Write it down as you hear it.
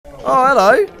Oh,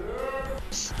 hello.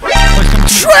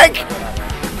 Shrek!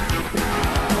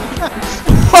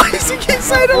 Why does he keep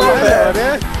saying hello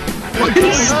there?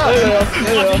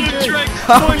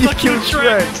 How you killed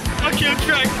Shrek? I killed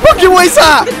Shrek. Fucking what is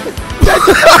that?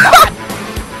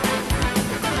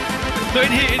 No,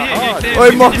 in here.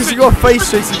 Oi, Marcus, you got a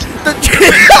face chasing. I've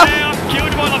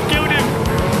killed one, I've killed him.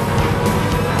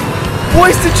 What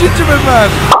is the gingerbread man?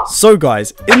 So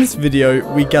guys, in this video,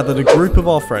 we gathered a group of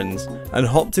our friends and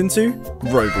hopped into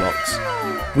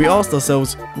Roblox. We asked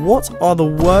ourselves, what are the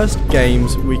worst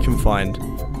games we can find?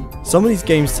 Some of these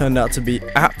games turned out to be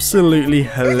absolutely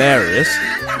hilarious,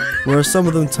 whereas some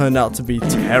of them turned out to be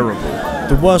terrible.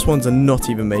 The worst ones are not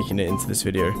even making it into this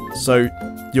video, so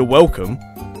you're welcome.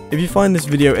 If you find this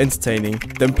video entertaining,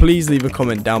 then please leave a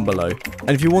comment down below.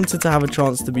 And if you wanted to have a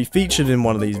chance to be featured in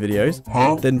one of these videos,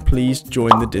 then please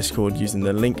join the Discord using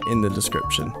the link in the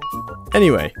description.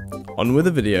 Anyway, on with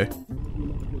the video.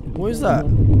 What is that?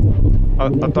 I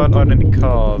don't own any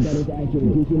cars.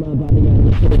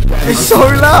 It's so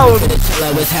loud! It's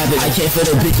so loud!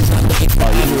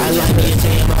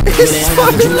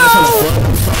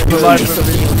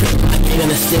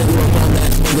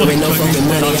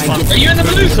 Are you in the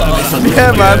blue car?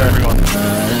 Yeah, man.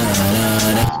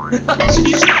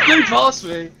 You flew past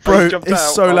me. Bro,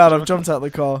 it's so loud, I've jumped out of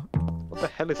the car. What the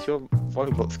hell is your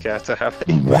Roblox character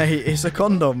Mate, it's a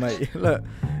condom, mate. Look,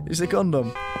 it's a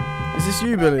condom. Is this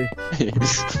you, Billy?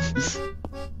 Is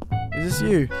this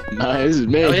you? No, this is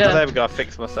me. Oh, yeah. There we go, I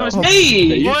fixed myself. It's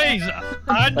me! Boys,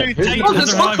 Andrew Tate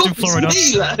has arrived in Florida.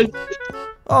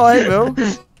 Oh, hey, Bill.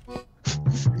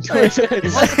 Hey,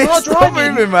 stop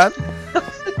moving, man.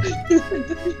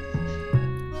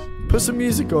 Put some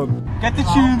music on. Get the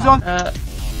tunes on.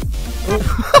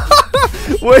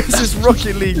 What is this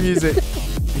Rocket League music?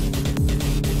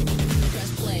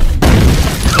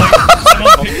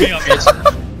 Someone pick me up, yes.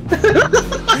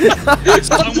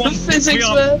 Someone physics,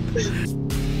 man.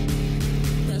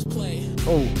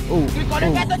 You're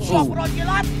gonna get the chopper on you,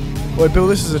 lad. Wait, Bill,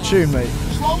 this is a tune, mate.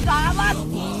 Slow down, lad.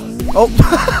 Oh,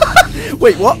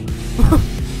 wait, what?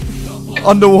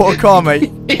 Underwater car,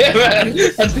 mate. Yeah, man.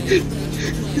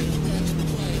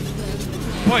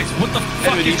 Boys, what the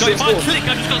fuck is going on? Click, I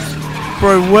just got...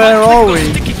 Bro, where are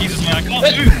we? I can't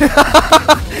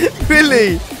move.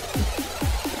 Billy!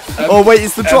 Oh, wait,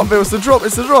 it's the drop, Bill, it's the drop,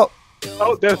 it's the drop.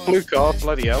 Oh, there's blue car,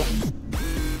 bloody hell.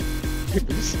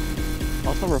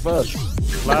 I'll reverse.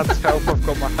 Lads, help, I've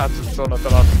got my hazards on, I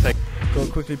don't have to take. Gotta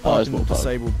quickly park in the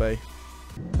disabled bay.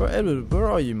 Bro, Edward, where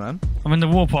are you, man? I'm in the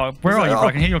war park. Where are you, bro?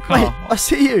 I can hear your car. Wait, I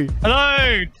see you.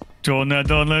 Hello! Donna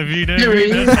vida, Yuri.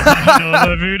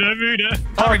 Donna vida.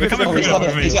 Harry, become a criminal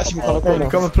with me. He's actually become a criminal.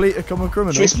 Become a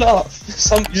criminal. Should we split up?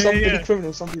 Somebody's yeah. a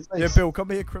criminal, somebody's Yeah, Bill, come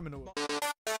be a criminal.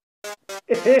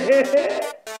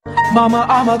 Mama,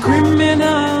 I'm a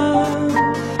criminal.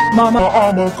 Mama,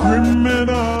 I'm a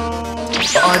criminal.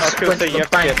 I could say you have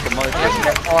to get the most.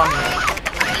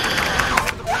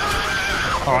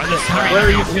 Alright, let's hurry. Where are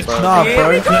you? Nah,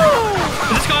 bro. Is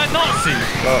this guy a Nazi?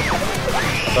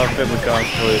 I don't think we're going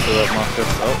for it, Marcus.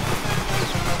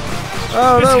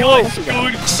 Oh, no, whoa.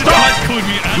 This guy's called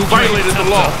me Andrew. You violated the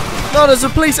law. No, there's a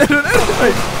police. Kill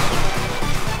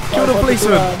the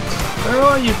policeman. Where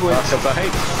are you, boys? Marcus, I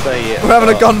hate to say it. We're having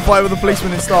a gunfight with a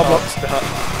policeman in Starbucks.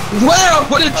 Where?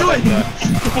 What did you join?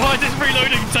 Why does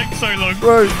reloading take so long?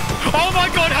 Bro. Oh my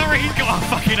god, Harry, he's got a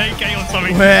fucking AK or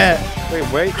something. Where?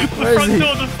 Wait. The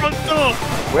front door.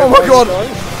 Oh my god.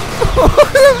 What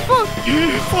the fuck?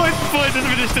 Boys,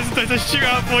 there's a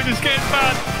shootout, boys, it's getting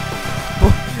bad.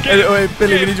 Wait,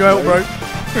 Billy, we need your help, bro.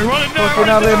 We're running down.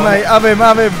 Fucking have him, mate. Have him.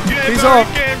 Yeah, He's bro, off.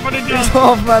 He's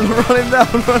off, man. Run him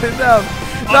down.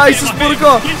 No, he's just bought a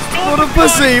car. What a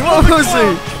pussy. What a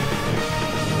pussy.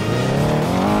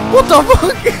 What the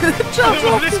fuck? Jump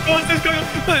off. This going on.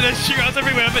 Look, there's shootouts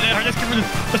everywhere. Let's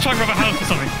try and rob a house or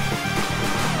something.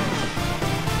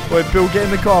 Wait, Bill, get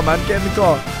in the car, man. Get in the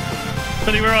car.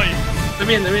 Billy, where are you?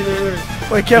 They're in.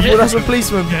 Wait, careful. That's a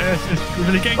policeman. Yeah, it's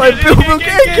really getting. Wait, Bill,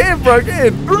 get in, bro. Get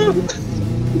in.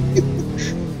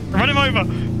 Run him over.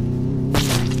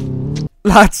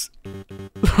 Lads.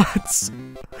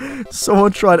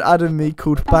 Someone tried adding me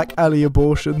called Back Alley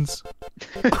Abortions.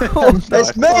 Oh,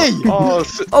 It's me!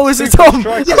 Oh, is it Tom?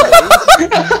 I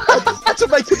had to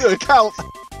make a new account.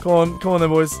 Come on then,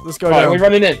 boys. Let's go Right, down. we're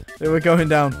running in. Yeah, we're going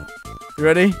down. You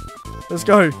ready? Let's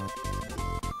go.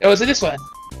 Oh, is it this way?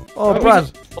 Oh, Brad.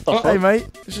 What the Hey, fuck? mate.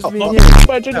 It's just me and you.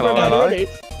 Hello.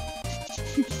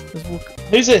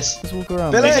 Who's this? Let's walk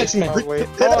around. Billy! Who's next to me?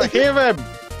 Oh, hear him!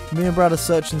 Me and Brad are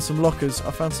searching some lockers.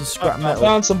 I found some scrap I metal.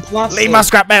 found some plastic. Leave my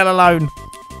scrap metal alone.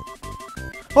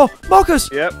 Oh, Marcus!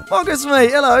 Yep. Marcus,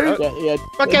 mate, hello! Yeah.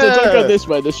 Okay. Don't go this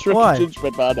way. There's Shrek Why? and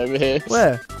gingerbread man over here.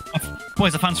 Where?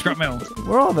 Boys, I found scrap metal.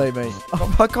 Where are they, mate?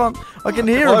 Oh, I can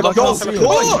hear them, I can't God, see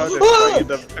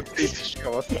them.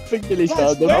 I think Billy's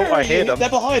found them. Oh, I hear them. They're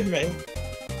behind me.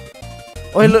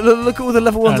 Oh, hey, look at all the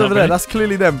level 1s no, over there. really? That's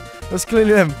clearly them. That's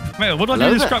clearly them. Mate, what do I do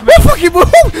with this scrap Oh, metal? fucking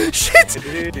whoa! Shit!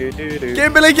 Get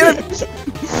him, Billy, get him!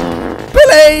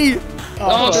 Billy!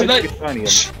 Oh, so no.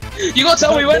 You gotta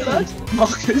tell me when, lad.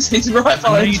 Marcus, he's right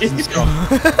behind you.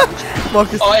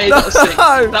 Marcus, Oh, hey, that was sick.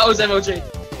 That was MLG.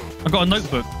 I've got a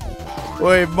notebook.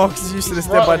 Wait, Marcus is used to this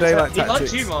Dead by Daylight He likes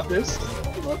tactics. you, Marcus.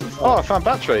 Oh, I found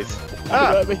batteries.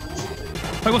 Ah, Wait,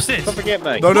 what's this? don't forget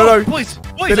me. No, no, no. Boys,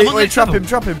 Billy, I'm on the wait, next trap level. him,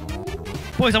 trap him.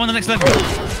 Boys, I'm on the next level.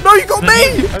 No, you got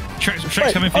me!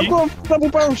 Shrek's coming for I've you. got a double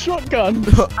barrel shotgun.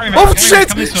 Hurry, mate, Oh, hurry, shit!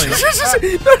 Come this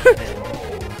way.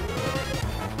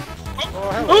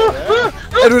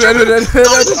 Edward.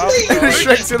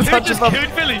 Shrek's gonna touch his bum.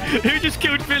 Killed Billy? Who just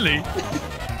killed Billy?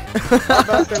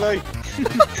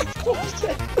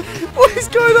 What is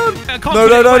going on? I can't No,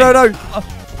 put no, it no, away. no, no.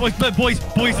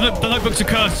 Boys, the notebook's a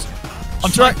curse. I'm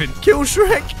Shrek, typing. kill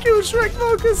Shrek,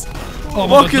 Marcus. Oh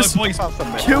my Marcus, God, no,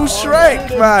 boys, kill Shrek,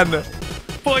 man.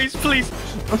 boys, please.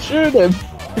 I'm shooting him.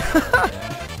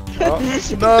 No,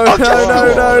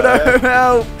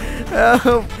 help.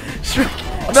 Shrek,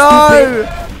 no.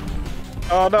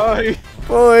 Oh no!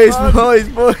 Boys,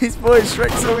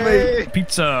 Shrek's on me.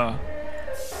 Pizza.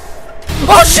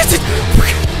 Oh shit!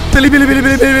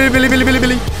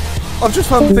 Billy. I've just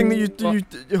found the thing that you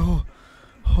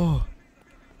oh.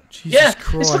 Jesus Yeah, it's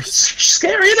Christ. fucking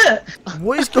scary, isn't it?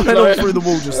 What is going on through the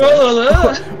wall just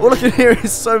now? All I can hear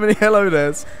is so many hello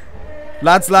there's.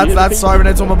 Lads, siren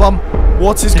heads on my bum.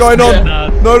 What is going on? No.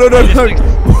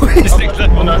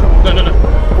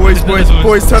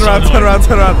 Boys, turn around.